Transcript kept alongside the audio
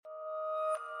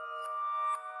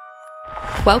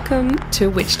Welcome to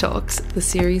Witch Talks, the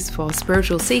series for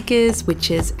spiritual seekers,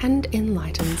 witches, and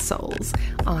enlightened souls.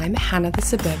 I'm Hannah the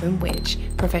Suburban Witch,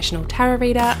 professional tarot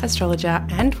reader, astrologer,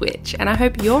 and witch, and I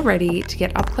hope you're ready to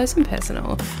get up close and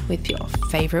personal with your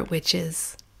favourite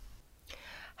witches.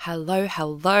 Hello,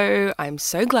 I'm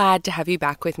so glad to have you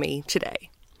back with me today.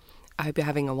 I hope you're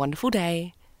having a wonderful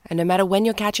day, and no matter when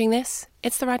you're catching this,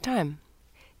 it's the right time.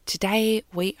 Today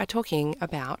we are talking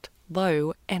about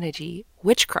low energy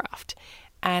witchcraft.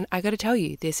 And I got to tell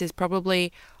you, this is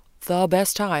probably the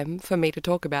best time for me to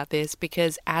talk about this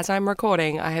because as I'm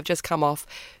recording, I have just come off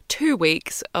 2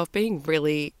 weeks of being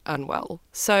really unwell.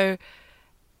 So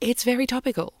it's very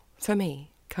topical for me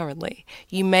currently.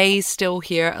 You may still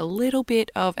hear a little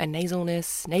bit of a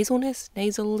nasaliness,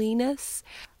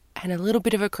 and a little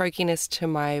bit of a croakiness to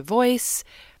my voice.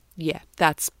 Yeah,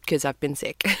 that's because I've been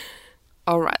sick.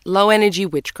 All right, low energy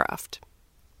witchcraft.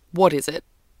 What is it?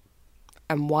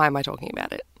 And why am I talking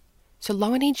about it? So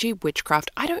low energy witchcraft,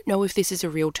 I don't know if this is a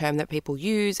real term that people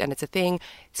use and it's a thing.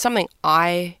 It's something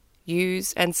I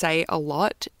use and say a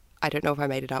lot. I don't know if I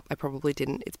made it up. I probably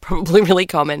didn't. It's probably really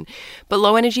common. But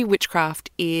low energy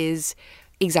witchcraft is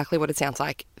exactly what it sounds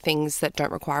like. Things that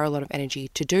don't require a lot of energy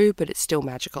to do, but it's still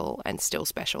magical and still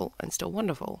special and still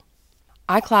wonderful.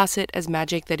 I class it as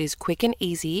magic that is quick and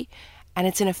easy, and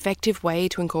it's an effective way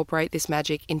to incorporate this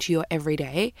magic into your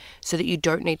everyday so that you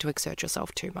don't need to exert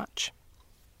yourself too much.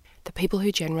 The people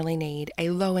who generally need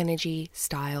a low energy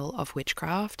style of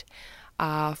witchcraft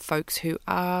are folks who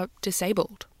are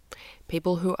disabled,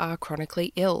 people who are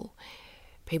chronically ill,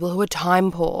 people who are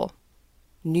time poor,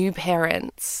 new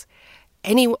parents.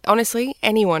 Honestly,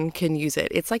 anyone can use it.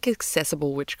 It's like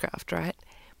accessible witchcraft, right?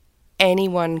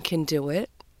 Anyone can do it.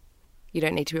 You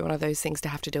don't need to be one of those things to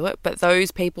have to do it, but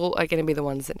those people are going to be the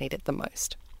ones that need it the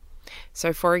most.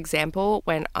 So for example,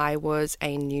 when I was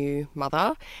a new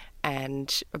mother,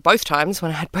 and both times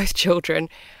when I had both children,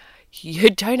 you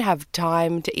don't have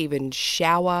time to even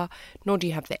shower, nor do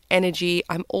you have the energy.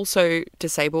 I'm also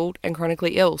disabled and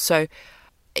chronically ill, so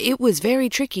it was very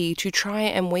tricky to try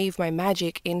and weave my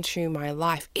magic into my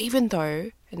life, even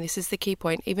though, and this is the key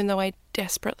point, even though I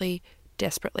desperately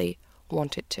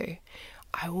wanted to.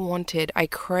 I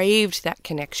craved that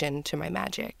connection to my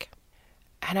magic.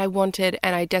 And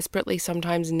I desperately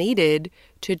sometimes needed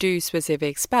to do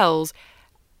specific spells.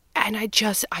 And I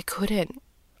couldn't.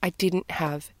 I didn't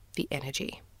have the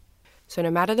energy. So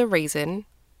no matter the reason,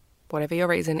 whatever your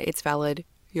reason, it's valid.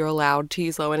 You're allowed to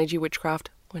use low energy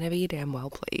witchcraft whenever you damn well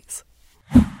please.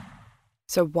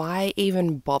 So why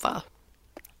even bother?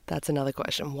 That's another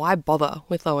question. Why bother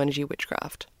with low energy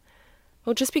witchcraft?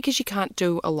 Well, just because you can't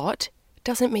do a lot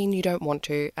doesn't mean you don't want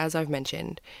to, as I've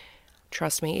mentioned.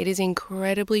 Trust me, it is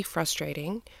incredibly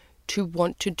frustrating to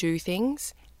want to do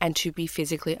things and to be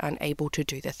physically unable to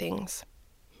do the things.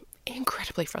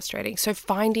 Incredibly frustrating. So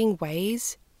finding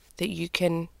ways that you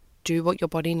can do what your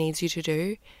body needs you to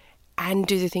do and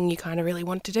do the thing you kind of really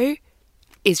want to do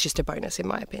is just a bonus in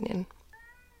my opinion.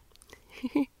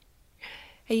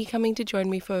 Are you coming to join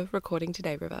me for recording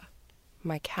today, River?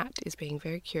 My cat is being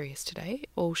very curious today.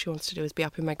 All she wants to do is be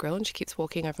up in my grill and she keeps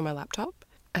walking over my laptop.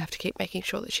 I have to keep making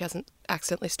sure that she hasn't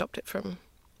accidentally stopped it from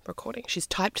recording. She's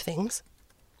typed things.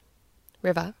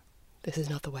 River, this is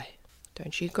not the way.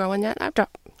 Don't you grow on that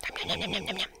laptop.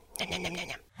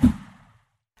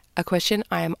 A question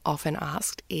I am often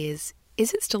asked is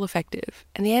it still effective?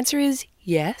 And the answer is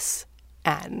yes,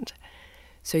 and.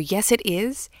 So yes, it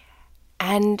is.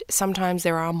 And sometimes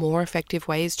there are more effective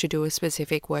ways to do a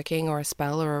specific working or a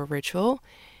spell or a ritual.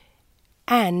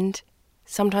 And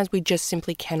sometimes we just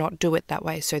simply cannot do it that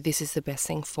way. So this is the best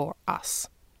thing for us.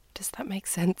 Does that make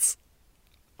sense?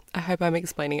 I hope I'm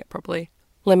explaining it properly.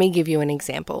 Let me give you an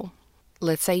example.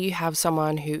 Let's say you have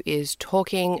someone who is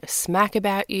talking smack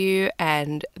about you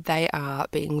and they are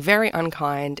being very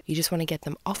unkind. You just want to get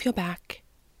them off your back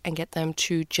and get them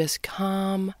to just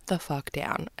calm the fuck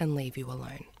down and leave you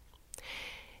alone.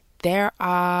 There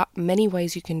are many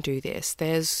ways you can do this.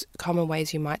 There's common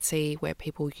ways you might see where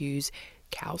people use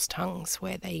cow's tongues,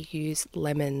 where they use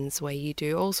lemons, where you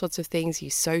do all sorts of things,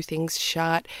 you sew things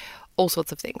shut, all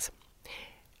sorts of things.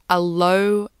 A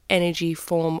low energy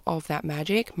form of that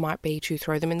magic might be to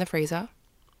throw them in the freezer.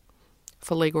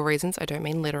 For legal reasons, I don't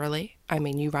mean literally. I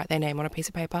mean you write their name on a piece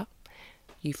of paper,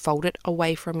 you fold it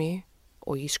away from you,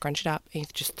 or you scrunch it up and you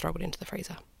just throw it into the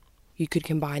freezer. You could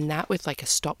combine that with like a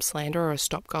stop slander or a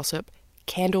stop gossip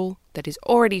candle that is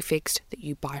already fixed that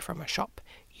you buy from a shop.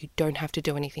 You don't have to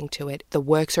do anything to it. The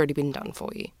work's already been done for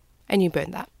you. And you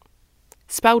burn that.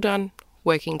 Spell done,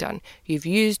 working done. You've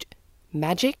used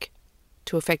magic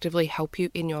to effectively help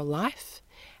you in your life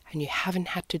and you haven't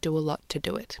had to do a lot to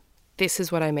do it. This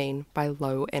is what I mean by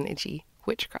low energy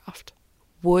witchcraft.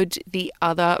 Would the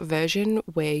other version,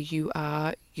 where you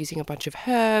are using a bunch of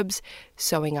herbs,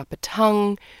 sewing up a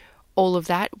tongue, all of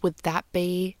that, would that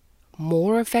be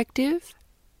more effective?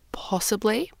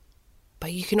 Possibly.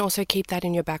 But you can also keep that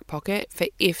in your back pocket for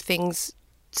if things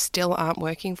still aren't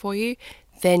working for you,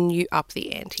 then you up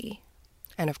the ante.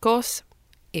 And of course,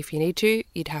 if you need to,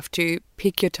 you'd have to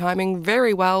pick your timing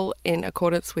very well in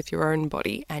accordance with your own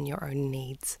body and your own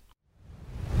needs.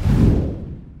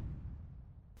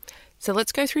 So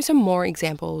let's go through some more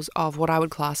examples of what I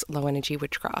would class low energy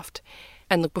witchcraft.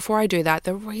 And look, before I do that,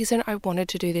 the reason I wanted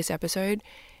to do this episode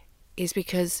is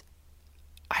because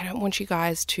I don't want you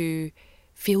guys to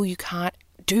feel you can't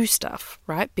do stuff,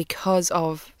 right? Because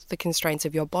of the constraints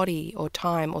of your body or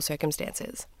time or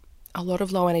circumstances. A lot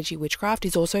of low energy witchcraft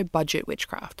is also budget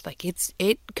witchcraft. Like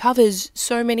it covers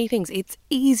so many things. It's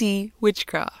easy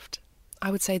witchcraft. I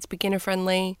would say it's beginner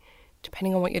friendly,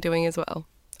 depending on what you're doing as well.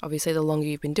 Obviously, the longer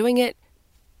you've been doing it,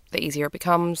 the easier it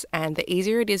becomes, and the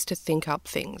easier it is to think up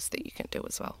things that you can do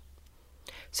as well.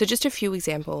 So just a few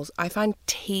examples. I find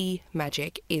tea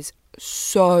magic is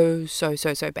so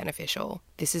beneficial.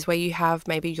 This is where you have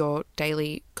maybe your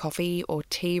daily coffee or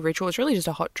tea ritual. It's really just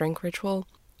a hot drink ritual,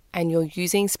 and you're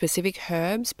using specific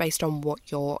herbs based on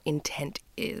what your intent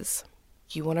is.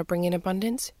 You want to bring in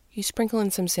abundance? You sprinkle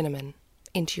in some cinnamon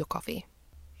into your coffee.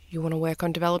 You want to work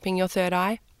on developing your third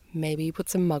eye? Maybe you put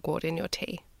some mugwort in your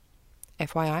tea.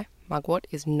 FYI, mugwort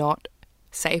is not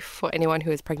safe for anyone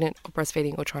who is pregnant or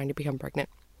breastfeeding or trying to become pregnant.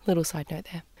 Little side note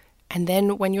there. And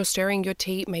then when you're stirring your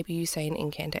tea, maybe you say an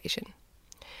incantation.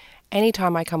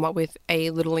 Anytime I come up with a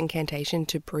little incantation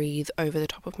to breathe over the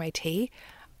top of my tea,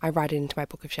 I write it into my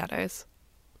book of shadows.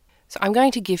 So I'm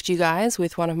going to gift you guys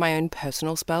with one of my own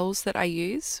personal spells that I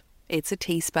use. It's a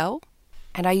tea spell.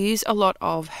 And I use a lot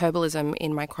of herbalism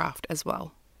in my craft as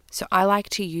well. So I like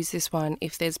to use this one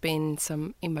if there's been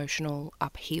some emotional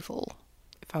upheaval.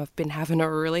 If I've been having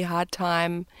a really hard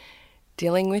time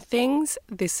dealing with things,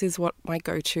 this is what my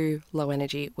go-to low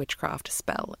energy witchcraft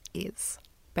spell is.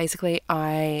 Basically,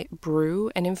 I brew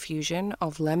an infusion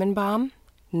of lemon balm,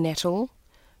 nettle,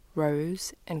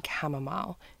 rose, and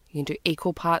chamomile. You can do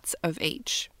equal parts of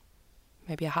each.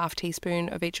 Maybe a half teaspoon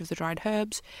of each of the dried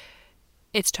herbs.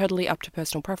 It's totally up to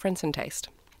personal preference and taste.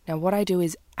 Now what I do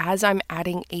is, as I'm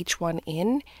adding each one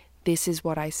in, this is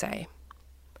what I say.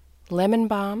 Lemon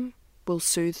balm will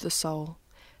soothe the soul.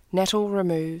 Nettle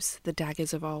removes the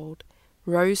daggers of old.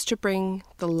 Rose to bring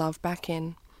the love back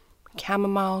in.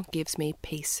 Chamomile gives me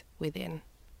peace within.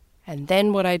 And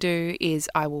then what I do is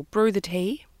I will brew the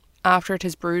tea. After it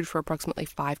has brewed for approximately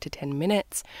 5 to 10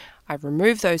 minutes, I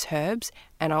remove those herbs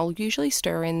and I'll usually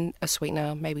stir in a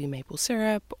sweetener, maybe maple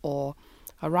syrup or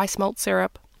a rice malt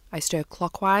syrup. I stir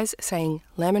clockwise, saying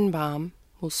lemon balm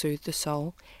will soothe the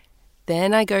soul.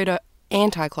 Then I go to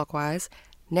anti-clockwise,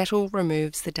 nettle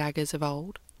removes the daggers of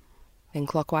old. Then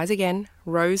clockwise again,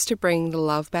 rose to bring the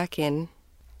love back in.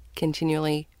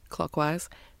 Continually clockwise,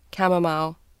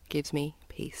 chamomile gives me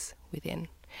peace within.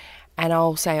 And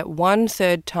I'll say it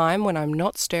 1/3 time when I'm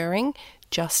not stirring,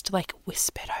 just like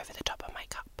whispered over the top of my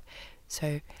cup.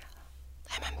 So,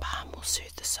 lemon balm will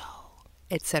soothe the soul,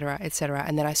 etc., etc.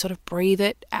 And then I sort of breathe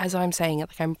it as I'm saying it,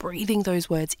 like I'm breathing those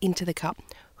words into the cup.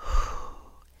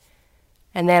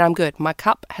 And then I'm good. My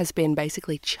cup has been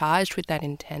basically charged with that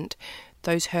intent.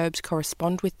 Those herbs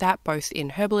correspond with that, both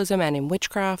in herbalism and in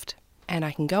witchcraft. And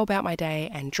I can go about my day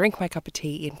and drink my cup of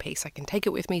tea in peace. I can take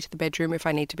it with me to the bedroom if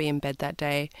I need to be in bed that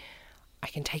day. I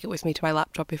can take it with me to my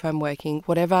laptop if I'm working.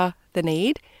 Whatever the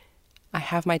need, I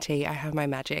have my tea, I have my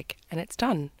magic, and it's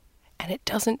done. And it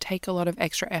doesn't take a lot of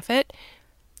extra effort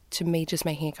to me just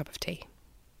making a cup of tea.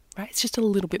 Right? It's just a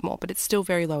little bit more, but it's still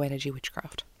very low energy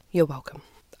witchcraft. You're welcome.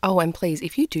 Oh, and please,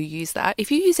 if you do use that,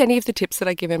 if you use any of the tips that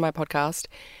I give in my podcast,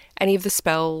 any of the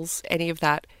spells, any of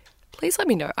that, please let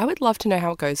me know. I would love to know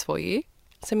how it goes for you.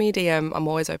 Send me a DM. I'm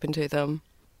always open to them.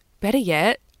 Better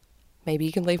yet, maybe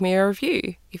you can leave me a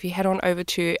review. If you head on over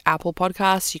to Apple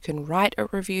Podcasts, you can write a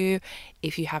review.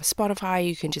 If you have Spotify,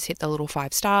 you can just hit the little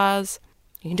 5 stars.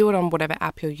 You can do it on whatever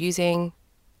app you're using.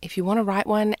 If you want to write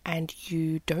one and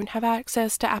you don't have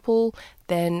access to Apple,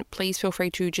 then please feel free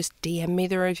to just DM me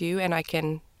the review and I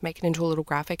can make it into a little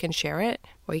graphic and share it.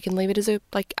 Or you can leave it as a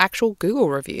actual Google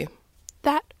review.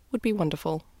 That would be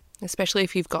wonderful. Especially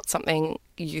if you've got something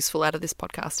useful out of this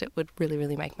podcast, it would really,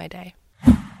 really make my day.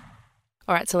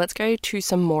 All right, so let's go to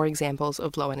some more examples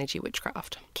of low energy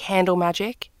witchcraft. Candle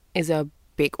magic is a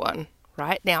big one,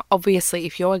 right? Now, obviously,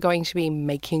 if you're going to be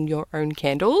making your own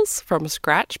candles from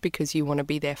scratch because you want to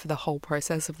be there for the whole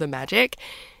process of the magic,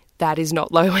 that is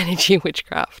not low energy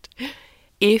witchcraft.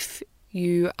 If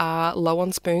you are low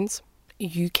on spoons,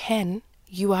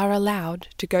 you are allowed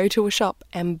to go to a shop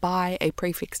and buy a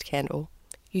prefixed candle.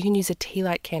 You can use a tea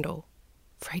light candle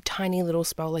for a tiny little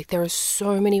spell. Like, there are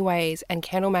so many ways, and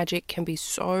candle magic can be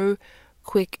so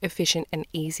quick, efficient, and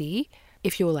easy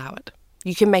if you allow it.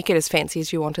 You can make it as fancy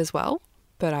as you want as well,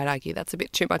 but I'd argue that's a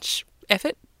bit too much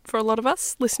effort for a lot of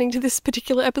us listening to this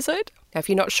particular episode. Now, if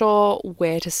you're not sure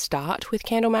where to start with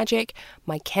candle magic,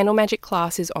 my candle magic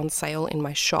class is on sale in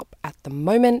my shop at the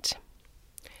moment.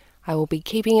 I will be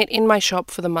keeping it in my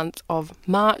shop for the month of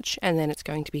March, and then it's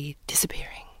going to be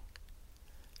disappearing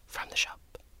from the shop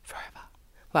forever.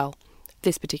 Well,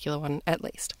 this particular one at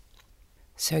least.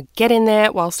 So get in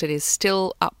there whilst it is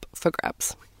still up for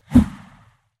grabs.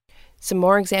 Some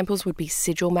more examples would be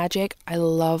sigil magic. I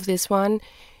love this one.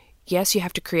 Yes, you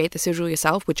have to create the sigil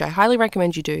yourself, which I highly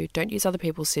recommend you do. Don't use other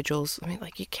people's sigils. I mean,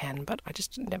 like, you can, but I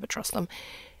just never trust them.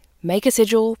 Make a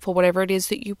sigil for whatever it is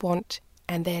that you want,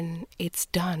 and then it's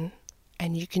done,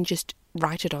 and you can just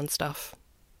write it on stuff.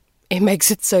 It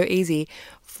makes it so easy.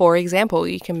 For example,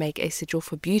 you can make a sigil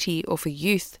for beauty or for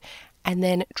youth, and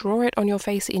then draw it on your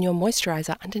face in your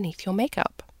moisturizer underneath your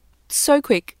makeup. So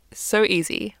quick, so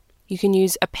easy. You can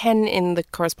use a pen in the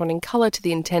corresponding color to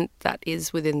the intent that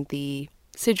is within the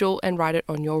sigil and write it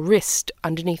on your wrist,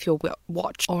 underneath your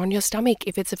watch, or on your stomach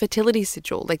if it's a fertility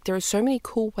sigil. Like, there are so many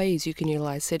cool ways you can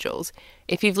utilize sigils.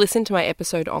 If you've listened to my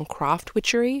episode on craft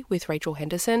witchery with Rachel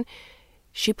Henderson,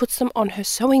 she puts them on her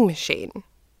sewing machine.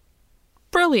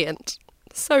 Brilliant.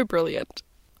 So brilliant.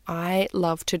 I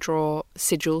love to draw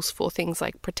sigils for things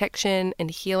like protection and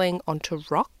healing onto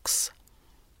rocks.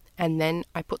 And then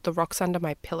I put the rocks under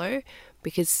my pillow,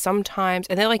 because sometimes,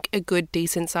 and they're like a good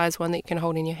decent sized one that you can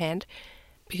hold in your hand,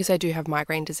 because I do have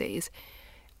migraine disease.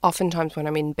 Oftentimes when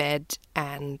I'm in bed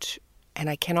and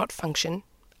I cannot function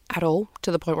at all,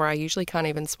 to the point where I usually can't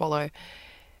even swallow,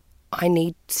 I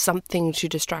need something to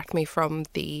distract me from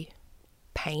the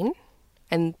pain.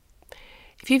 And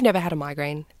if you've never had a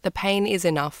migraine, the pain is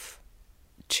enough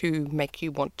to make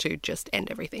you want to just end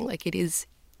everything. Like, it is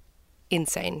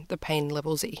insane, the pain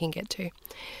levels that you can get to.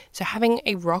 So having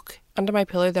a rock under my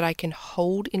pillow that I can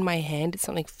hold in my hand, it's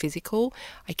something physical.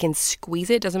 I can squeeze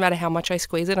it. Doesn't matter how much I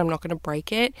squeeze it, I'm not going to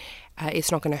break it.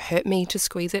 It's not going to hurt me to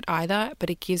squeeze it either, but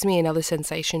it gives me another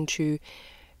sensation to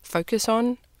focus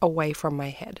on away from my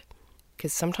head.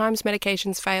 Because sometimes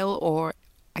medications fail, or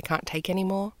I can't take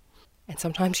anymore. And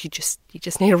sometimes you just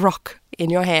need a rock in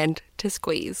your hand to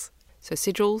squeeze. So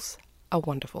sigils are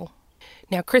wonderful.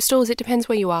 Now, crystals, it depends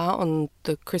where you are on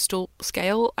the crystal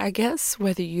scale, I guess,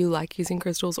 whether you like using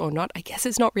crystals or not. I guess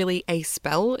it's not really a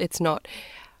spell, it's not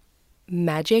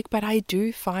magic, but I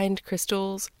do find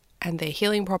crystals and their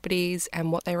healing properties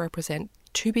and what they represent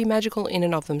to be magical in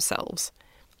and of themselves.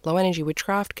 Low energy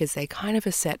witchcraft, because they kind of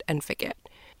a set and forget.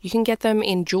 You can get them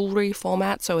in jewelry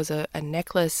format, so as a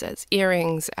necklace, as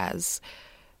earrings, as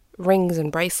rings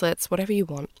and bracelets, whatever you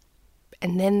want.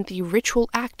 And then the ritual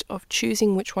act of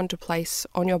choosing which one to place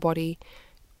on your body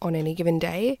on any given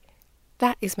day,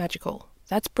 that is magical.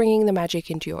 That's bringing the magic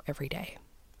into your everyday.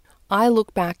 I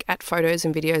look back at photos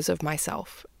and videos of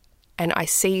myself and I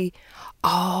see,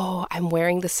 oh, I'm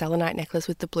wearing the selenite necklace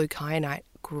with the blue kyanite.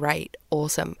 Great,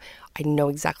 awesome. I know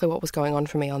exactly what was going on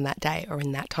for me on that day or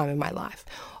in that time in my life.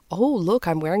 Oh, look,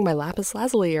 I'm wearing my lapis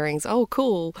lazuli earrings. Oh,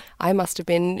 cool. I must have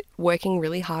been working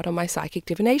really hard on my psychic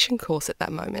divination course at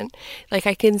that moment. Like,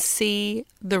 I can see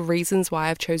the reasons why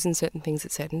I've chosen certain things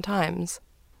at certain times.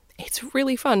 It's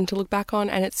really fun to look back on,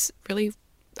 and it's really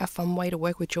a fun way to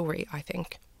work with jewelry, I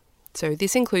think. So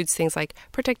this includes things like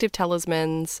protective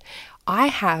talismans. I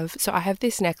have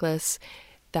this necklace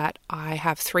that I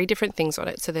have 3 different things on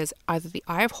it. So there's either the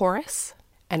Eye of Horus,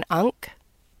 an Ankh,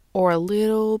 or a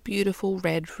little beautiful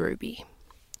red ruby.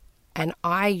 And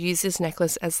I use this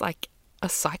necklace as like a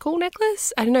cycle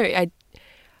necklace. I don't know,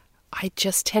 I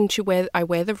just tend to wear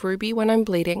the ruby when I'm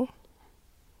bleeding.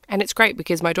 And it's great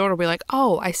because my daughter will be like,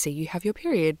 oh, I see you have your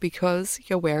period because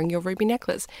you're wearing your ruby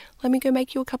necklace. Let me go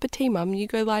make you a cup of tea, Mum. You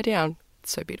go lie down.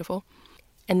 It's so beautiful.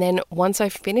 And then once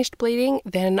I've finished bleeding,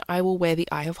 then I will wear the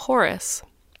Eye of Horus.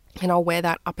 And I'll wear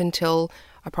that up until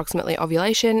approximately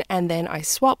ovulation, and then I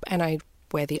swap and I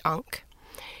wear the Ankh.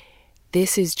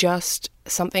 This is just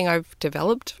something I've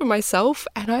developed for myself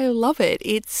and I love it.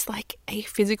 It's like a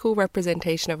physical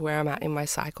representation of where I'm at in my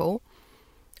cycle.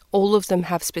 All of them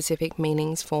have specific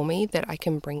meanings for me that I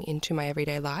can bring into my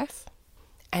everyday life.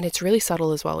 And it's really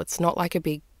subtle as well. It's not like a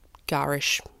big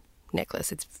garish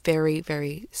necklace. It's very,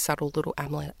 very subtle little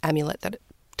amulet that it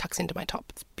tucks into my top.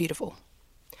 It's beautiful.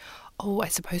 Oh, I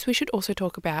suppose we should also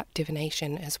talk about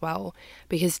divination as well,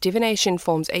 because divination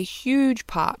forms a huge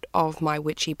part of my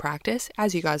witchy practice.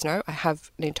 As you guys know, I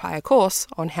have an entire course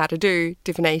on how to do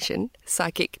divination,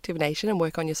 psychic divination, and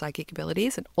work on your psychic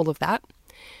abilities and all of that.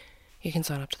 You can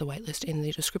sign up to the waitlist in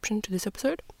the description to this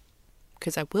episode,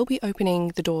 because I will be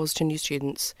opening the doors to new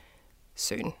students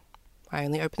soon. I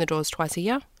only open the doors twice a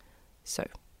year, so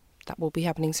that will be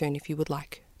happening soon if you would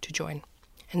like to join.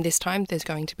 And this time there's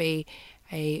going to be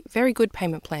a very good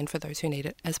payment plan for those who need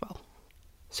it as well.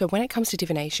 So when it comes to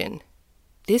divination,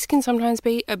 this can sometimes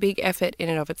be a big effort in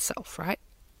and of itself, right?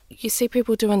 You see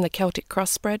people doing the Celtic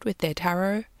cross spread with their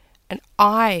tarot, and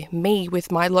me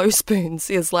with my low spoons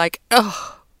is like,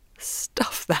 oh,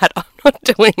 stuff that, I'm not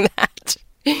doing that.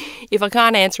 If I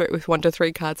can't answer it with 1 to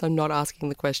 3 cards, I'm not asking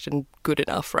the question good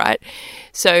enough, right?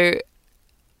 So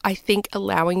I think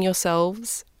allowing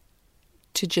yourselves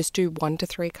to just do 1 to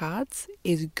 3 cards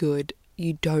is good.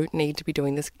 You don't need to be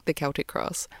doing the Celtic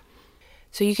cross.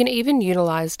 So you can even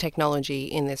utilize technology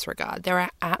in this regard. There are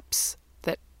apps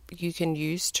that you can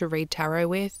use to read tarot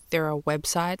with. There are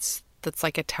websites that's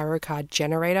like a tarot card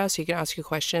generator. So you can ask a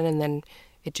question and then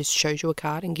it just shows you a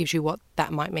card and gives you what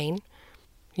that might mean.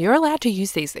 You're allowed to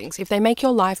use these things. If they make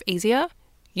your life easier,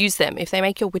 use them. If they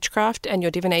make your witchcraft and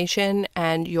your divination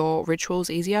and your rituals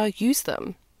easier, use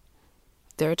them.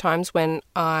 There are times when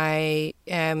I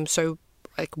am so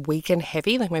weak and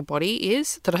heavy, like my body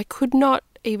is, that I could not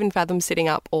even fathom sitting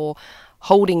up or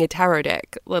holding a tarot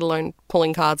deck, let alone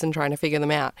pulling cards and trying to figure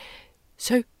them out.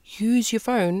 So use your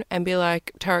phone and be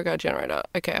like, tarot card generator.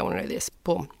 Okay, I want to know this.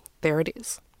 Boom. There it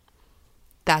is.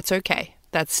 That's okay.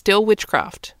 That's still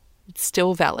witchcraft. It's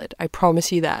still valid. I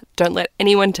promise you that. Don't let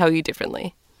anyone tell you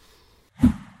differently.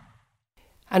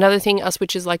 Another thing us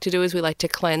witches like to do is we like to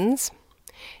cleanse.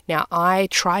 Now, I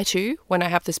try to, when I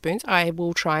have the spoons, I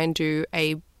will try and do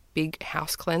a big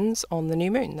house cleanse on the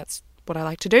new moon. That's what I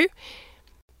like to do.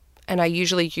 And I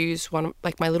usually use one,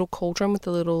 like my little cauldron with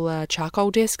the little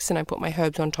charcoal discs, and I put my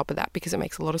herbs on top of that because it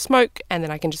makes a lot of smoke, and then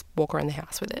I can just walk around the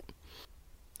house with it.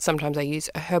 Sometimes I use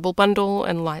a herbal bundle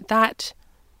and light that.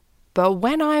 But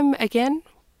when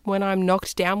I'm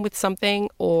knocked down with something,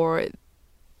 or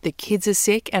the kids are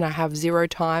sick and I have 0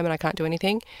 time and I can't do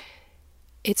anything,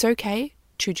 it's okay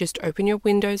to just open your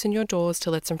windows and your doors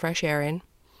to let some fresh air in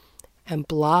and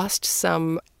blast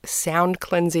some sound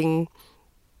cleansing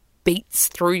beats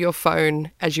through your phone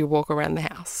as you walk around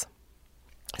the house.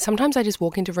 Sometimes I just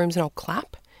walk into rooms and I'll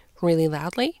clap really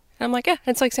loudly and I'm like,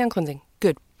 it's like sound cleansing.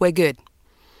 Good. We're good.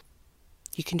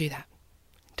 You can do that.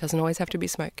 It doesn't always have to be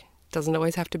smoke. It doesn't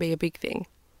always have to be a big thing.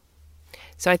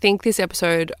 So I think this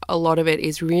episode, a lot of it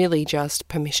is really just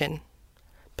permission.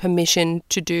 Permission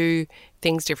to do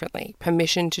things differently.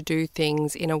 Permission to do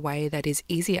things in a way that is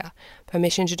easier.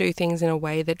 Permission to do things in a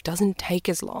way that doesn't take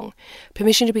as long.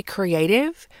 Permission to be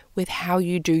creative with how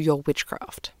you do your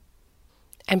witchcraft.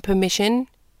 And permission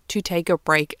to take a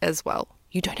break as well.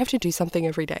 You don't have to do something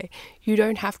every day. You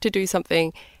don't have to do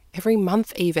something every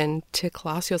month even to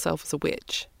class yourself as a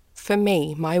witch. For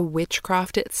me, my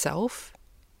witchcraft itself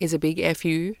is a big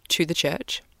FU to the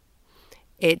church.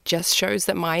 It just shows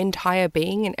that my entire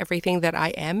being and everything that I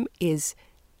am is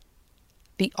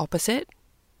the opposite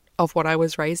of what I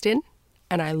was raised in.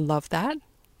 And I love that.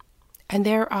 And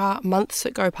there are months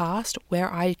that go past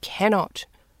where I cannot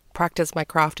practice my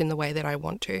craft in the way that I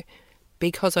want to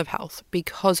because of health,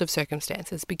 because of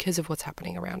circumstances, because of what's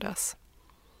happening around us.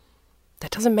 That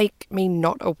doesn't make me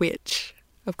not a witch.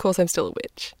 Of course I'm still a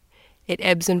witch. It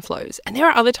ebbs and flows. And there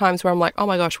are other times where I'm like, oh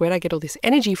my gosh, where'd I get all this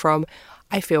energy from?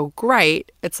 I feel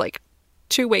great. It's like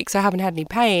 2 weeks, I haven't had any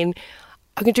pain.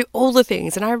 I can do all the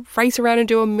things and I race around and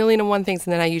do 1,000,001 things,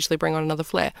 and then I usually bring on another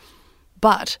flare.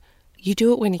 But you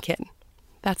do it when you can.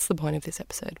 That's the point of this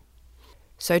episode.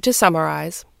 So to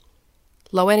summarize,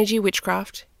 low energy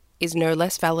witchcraft is no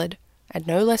less valid and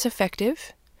no less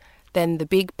effective than the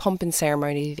big pomp and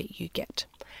ceremony that you get.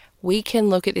 We can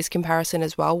look at this comparison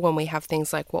as well when we have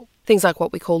things like what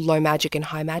we call low magic and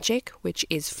high magic, which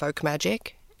is folk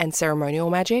magic and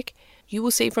ceremonial magic. You will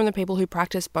see from the people who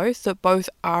practice both that both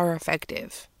are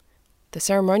effective. The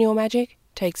ceremonial magic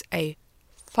takes a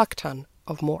fuck ton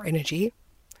of more energy,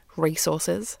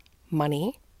 resources,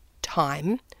 money,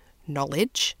 time,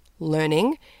 knowledge,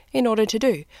 learning in order to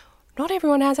do. Not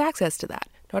everyone has access to that.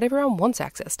 Not everyone wants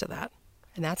access to that.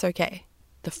 And that's okay.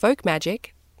 The folk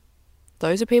magic,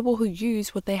 those are people who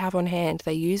use what they have on hand.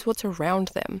 They use what's around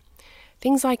them.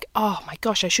 Things like, oh my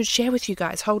gosh, I should share with you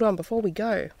guys. Hold on, before we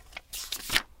go.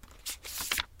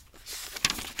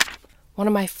 One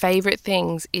of my favorite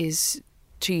things is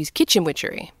to use kitchen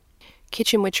witchery.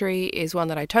 Kitchen witchery is one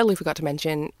that I totally forgot to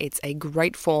mention. It's a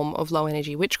great form of low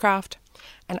energy witchcraft,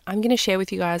 and I'm going to share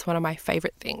with you guys one of my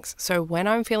favorite things. So when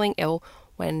I'm feeling ill,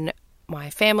 when my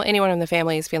family, anyone in the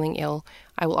family is feeling ill,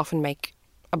 I will often make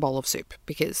a bowl of soup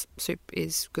because soup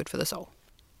is good for the soul.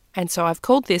 And so I've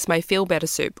called this my feel better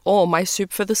soup or my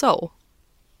soup for the soul.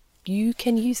 You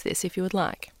can use this if you would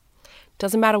like.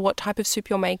 Doesn't matter what type of soup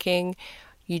you're making.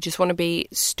 You just want to be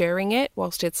stirring it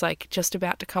whilst it's like just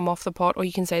about to come off the pot, or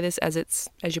you can say this as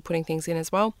you're putting things in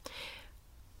as well.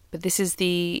 But this is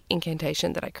the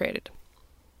incantation that I created.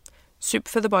 Soup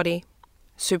for the body,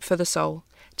 soup for the soul,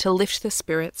 to lift the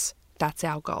spirits, that's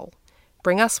our goal.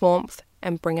 Bring us warmth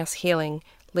and bring us healing,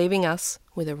 leaving us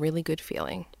with a really good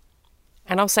feeling.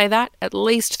 And I'll say that at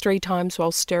least 3 times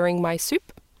while stirring my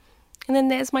soup. And then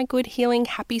there's my good healing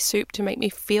happy soup to make me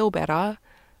feel better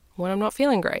when I'm not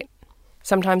feeling great.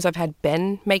 Sometimes I've had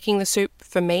Ben making the soup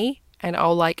for me, and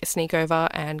I'll like sneak over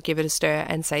and give it a stir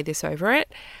and say this over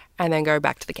it, and then go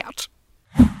back to the couch.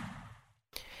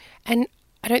 And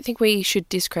I don't think we should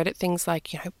discredit things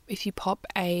like, if you pop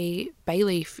a bay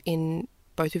leaf in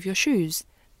both of your shoes,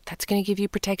 that's going to give you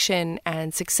protection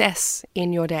and success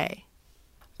in your day.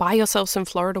 Buy yourself some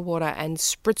Florida water and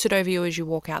spritz it over you as you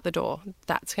walk out the door.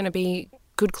 That's going to be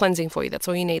good cleansing for you. That's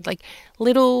all you need. Like,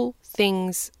 little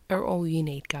things are all you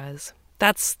need, guys.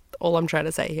 That's all I'm trying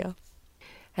to say here.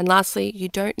 And lastly, you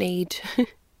don't need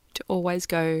to always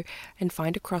go and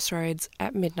find a crossroads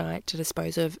at midnight to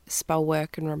dispose of spell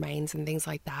work and remains and things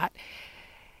like that.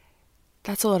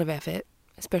 That's a lot of effort,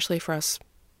 especially for us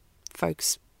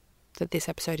folks that this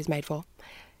episode is made for.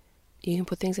 You can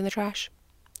put things in the trash.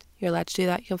 You're allowed to do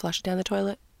that. You can flush it down the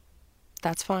toilet.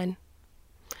 That's fine.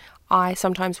 I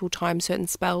sometimes will time certain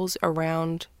spells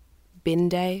around bin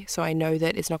day, so I know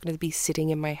that it's not going to be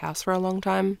sitting in my house for a long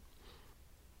time.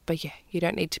 But yeah, you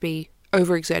don't need to be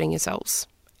overexerting yourselves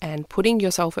and putting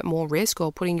yourself at more risk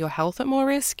or putting your health at more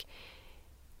risk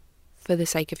for the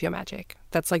sake of your magic.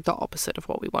 That's like the opposite of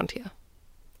what we want here.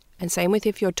 And same with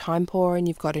if you're time poor and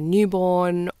you've got a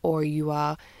newborn, or you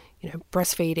are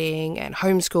breastfeeding and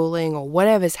homeschooling or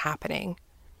whatever's happening.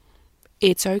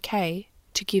 It's okay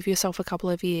to give yourself a couple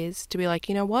of years to be like,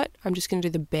 you know what, I'm just going to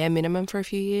do the bare minimum for a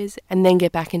few years and then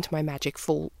get back into my magic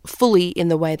fully in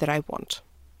the way that I want,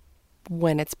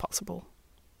 when it's possible.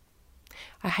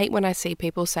 I hate when I see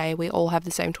people say we all have the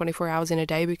same 24 hours in a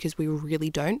day, because we really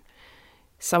don't.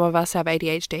 Some of us have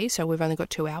ADHD, so we've only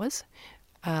got 2 hours.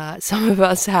 Some of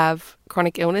us have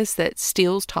chronic illness that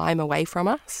steals time away from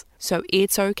us. So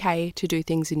it's okay to do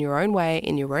things in your own way,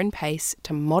 in your own pace,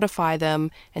 to modify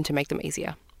them and to make them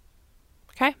easier.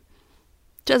 Okay?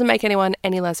 Doesn't make anyone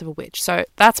any less of a witch. So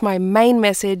that's my main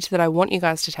message that I want you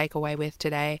guys to take away with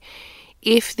today.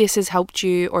 If this has helped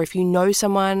you, or if you know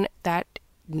someone that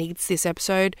needs this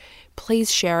episode,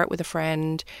 please share it with a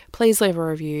friend. Please leave a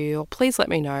review, or please let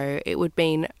me know. It would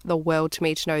mean the world to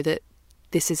me to know that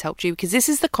this has helped you, because this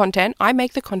is the content. I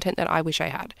make the content that I wish I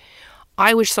had.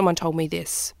 I wish someone told me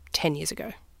this 10 years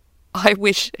ago. I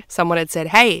wish someone had said,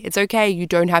 hey, it's okay. You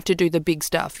don't have to do the big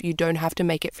stuff. You don't have to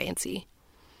make it fancy.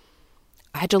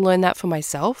 I had to learn that for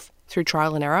myself through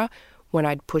trial and error, when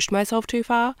I'd pushed myself too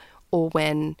far, or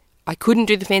when I couldn't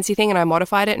do the fancy thing and I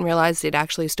modified it and realized it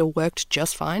actually still worked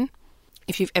just fine.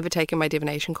 If you've ever taken my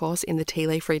divination course, in the tea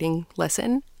leaf reading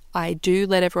lesson, I do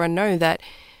let everyone know that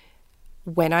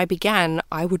when I began,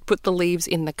 I would put the leaves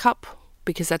in the cup,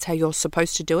 because that's how you're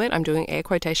supposed to do it. I'm doing air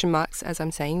quotation marks as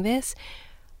I'm saying this.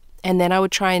 And then I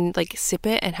would try and sip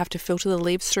it and have to filter the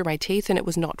leaves through my teeth, and it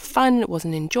was not fun. It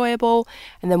wasn't enjoyable.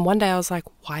 And then one day I was like,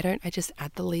 why don't I just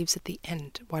add the leaves at the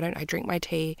end? Why don't I drink my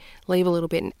tea, leave a little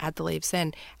bit, and add the leaves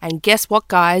then? And guess what,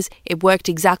 guys? It worked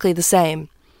exactly the same.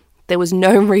 There was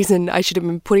no reason I should have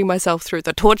been putting myself through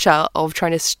the torture of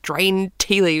trying to strain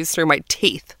tea leaves through my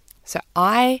teeth. So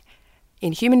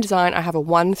in human design, I have a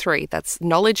 1-3. That's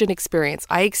knowledge and experience.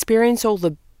 I experience all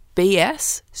the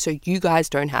BS, so you guys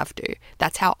don't have to.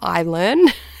 That's how I learn,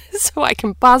 so I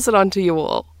can pass it on to you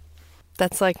all.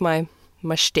 That's like my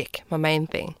shtick, my main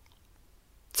thing.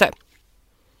 So,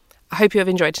 I hope you have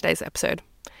enjoyed today's episode.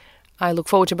 I look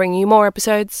forward to bringing you more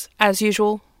episodes, as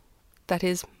usual. That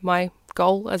is my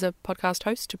goal as a podcast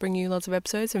host, to bring you lots of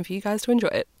episodes and for you guys to enjoy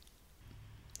it.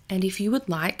 And if you would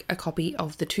like a copy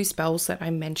of the 2 spells that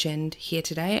I mentioned here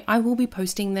today, I will be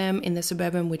posting them in the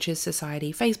Suburban Witches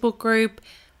Society Facebook group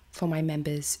for my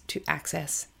members to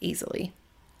access easily,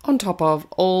 on top of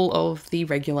all of the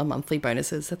regular monthly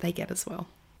bonuses that they get as well.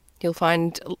 You'll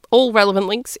find all relevant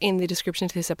links in the description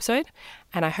to this episode,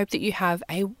 and I hope that you have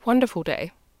a wonderful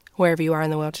day wherever you are in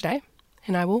the world today,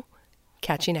 and I will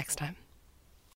catch you next time.